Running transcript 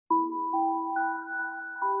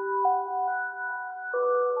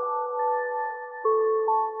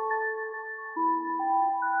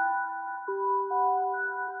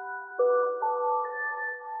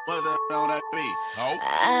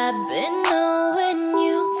I've been knowing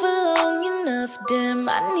you for long enough, damn,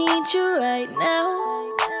 I need you right now.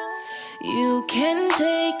 You can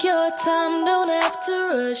take your time, don't have to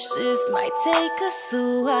rush, this might take us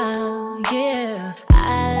a while, yeah.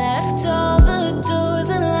 I left all the doors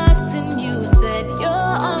unlocked and you said you're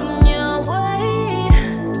on your way.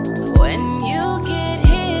 When you get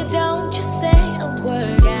here, don't you say a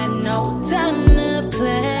word, got no time to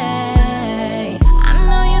play. I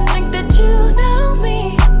know you think that you know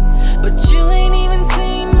me, but you ain't even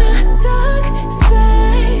seen my dark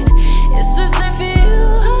side. It's reserved for you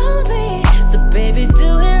only, so baby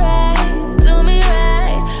do it right, do me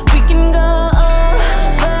right. We can go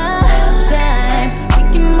over time, we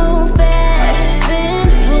can move fast, then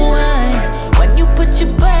rewind. When you put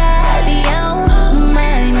your body on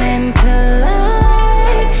mine and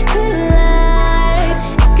collide, collide.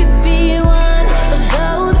 It could be one of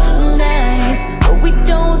those nights where we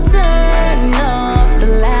don't turn off the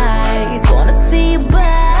lights. Wanna see your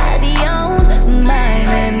body on mine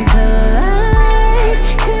and collide,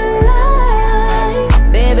 collide.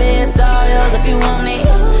 Baby, it's all yours if you want it,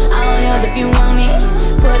 all yours if you want it.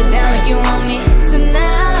 Put it down like you want it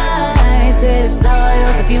tonight. Said it's all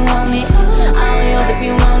yours if you want it, all yours if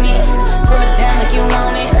you want it. Put it down like you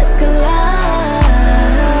want it, let's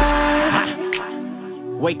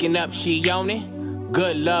collide. Waking up, she on it.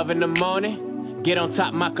 Good love in the morning. Get on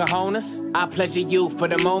top my cojones. I pleasure you for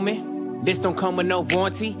the moment. This don't come with no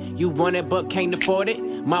warranty. You want it but can't afford it.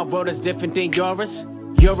 My world is different than yours.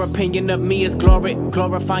 Your opinion of me is glory,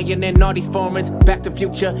 glorifying in all these foreigns. Back to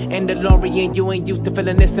Future and DeLorean. You ain't used to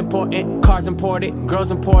feeling this important. Cars imported,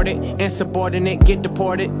 girls imported, insubordinate, get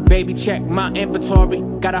deported. Baby, check my inventory.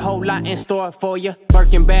 Got a whole lot in store for you.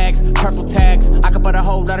 Birkin bags, purple tags. I can put a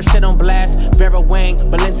whole lot of shit on blast. Vera Wang,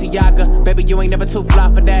 Balenciaga. Baby, you ain't never too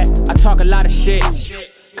fly for that. I talk a lot of shit,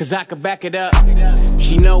 cause I can back it up.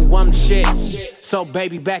 She know I'm the shit, so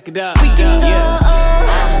baby, back it up. We can go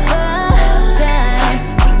over time,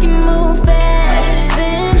 we can move fast,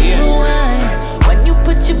 then rewind. When you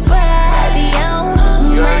put your body on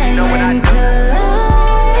mine and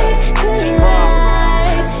collide,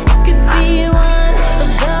 collide. It could be one of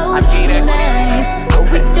those nights where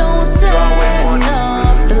we don't turn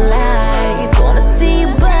off the lights. Wanna see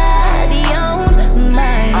your body on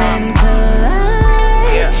mine and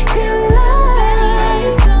collide,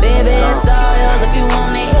 collide. Baby, it's all yours if you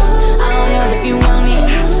want it, all yours if you want it.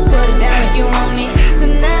 Put it down if you want it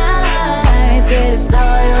tonight. Said it's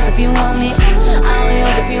all yours if you want it, all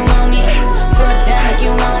yours if you want it. Put it down if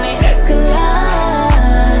you want it, let's collide.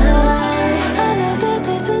 I know that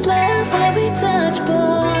this is love when we touch,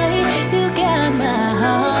 boy. You got my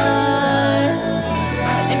heart,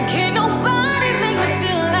 and can't nobody make me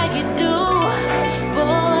feel like you do,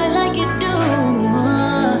 boy, like you do.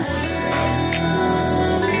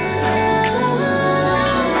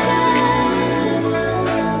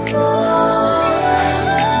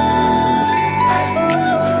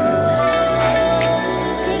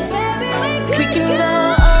 We can go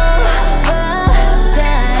over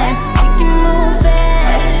time, we can move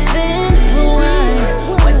fast, then rewind.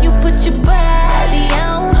 When you put your body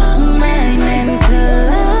on mine and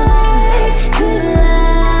collide,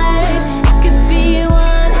 collide. It could be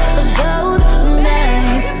one of those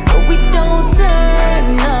nights where we don't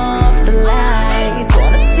turn off the lights.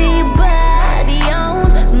 Wanna see your body on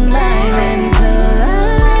mine and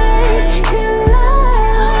collide, collide.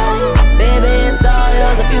 Baby, it's all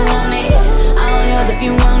yours if you want it, all yours if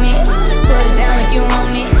you want it. Put it down like you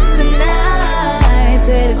want it tonight.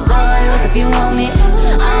 Said it's all yours if you want it,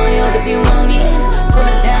 all yours if you want it. Put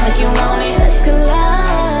it down like you want it, let's collide.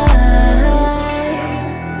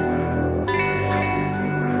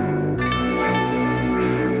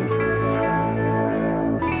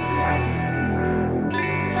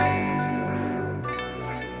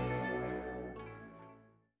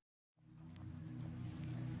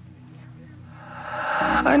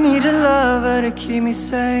 I need a lover to keep me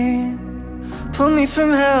sane. Pull me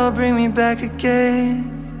from hell, bring me back again.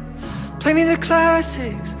 Play me the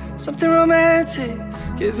classics, something romantic.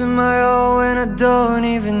 Giving my all when I don't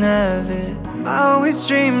even have it. I always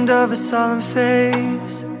dreamed of a solemn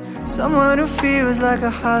face, someone who feels like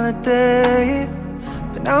a holiday.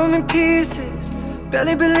 But now I'm in pieces,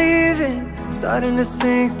 barely believing, starting to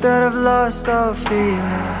think that I've lost all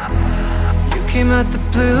feeling. You came out the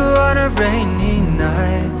blue on a rainy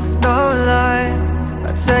night, no lie.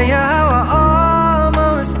 I'll tell you how I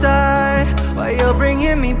almost died, while you're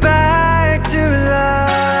bringing me back to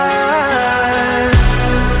life.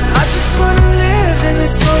 I just wanna live in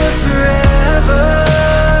this moment forever,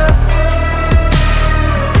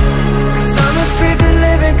 'cause I'm afraid that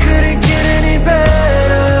living couldn't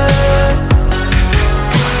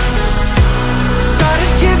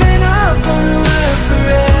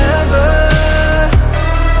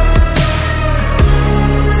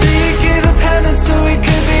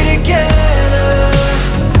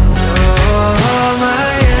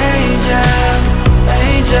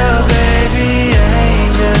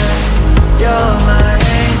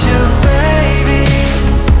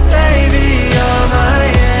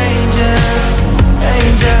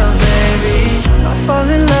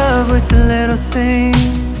little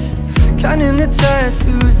things, counting the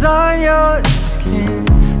tattoos on your skin.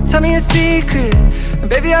 Tell me a secret, and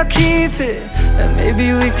baby I'll keep it. And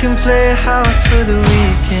maybe we can play house for the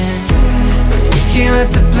weekend. We can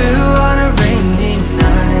rent the blue on a rainy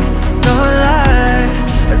night. No lie,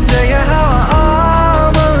 I'll tell you how I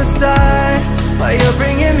almost died while you're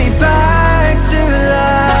bringing me back to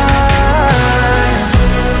life.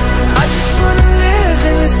 I just wanna live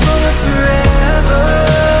in this moment forever,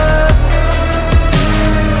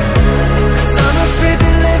 'cause I'm afraid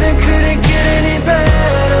that living couldn't get any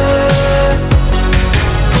better.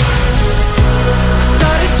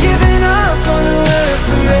 Started giving up on the word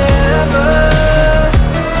forever,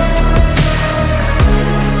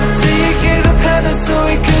 till you gave up heaven so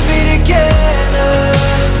we could be together.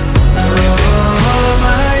 Oh,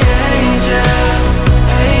 my angel,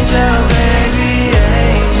 angel, baby,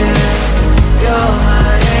 angel. You're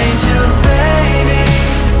my angel, baby,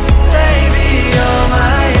 baby, you're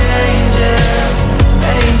my angel,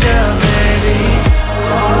 angel, baby.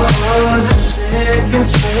 Oh, the sick and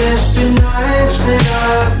twisted nights that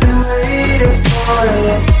I've been waiting for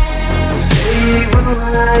you, they were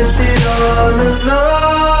worth it all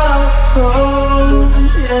alone,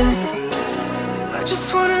 yeah. I just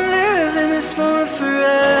wanna live in this moment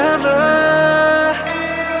forever,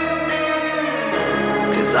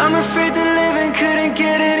 'cause I'm afraid that living couldn't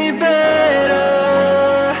get any better.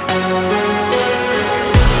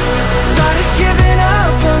 Started giving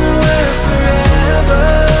up on the word forever,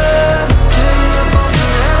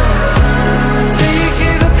 till you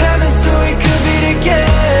gave up heaven so we could be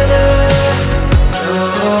together.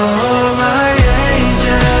 Oh, my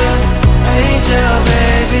angel, angel,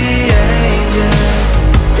 baby, angel.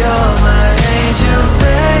 You're my angel,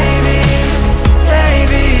 baby,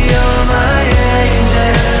 baby, you're my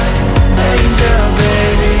angel, angel,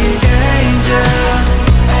 baby, angel,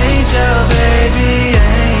 angel, baby,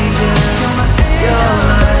 angel. You're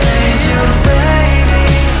my angel, baby,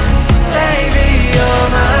 baby, you're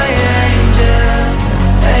my angel,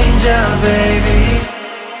 angel, baby.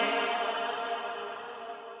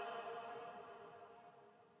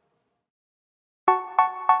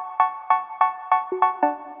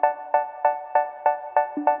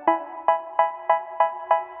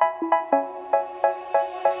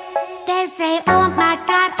 They say, oh my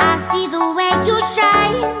God, I see the way you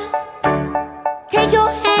shine. Take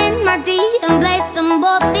your hand, my dear, and place them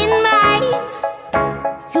both in mine.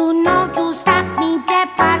 You know you stopped me dead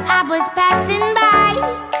while I was passing by,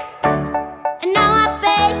 and now I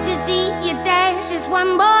beg to see you dance just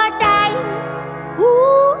one more time.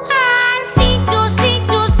 Ooh, I see you, see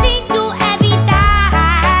you, see you every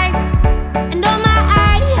time. And oh my,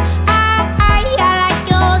 I like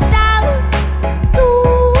your style.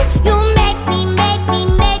 You make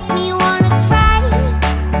me wanna cry.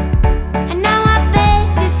 And now I beg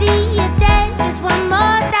to see you dance just one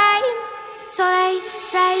more time. So they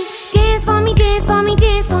say, dance for me, dance for me,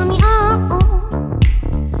 dance for me, oh, oh.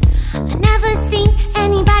 I never seen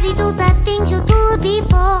anybody do the things you do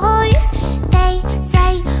before. They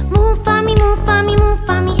say, move for me, move for me, move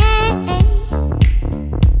for me, eh, eh.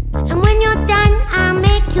 And when you're done, I'll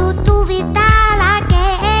make you do it all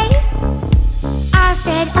again. I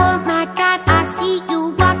said, oh my God, I see you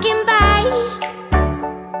walking by.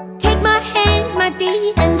 Take my hands, my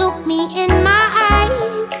dear, and look me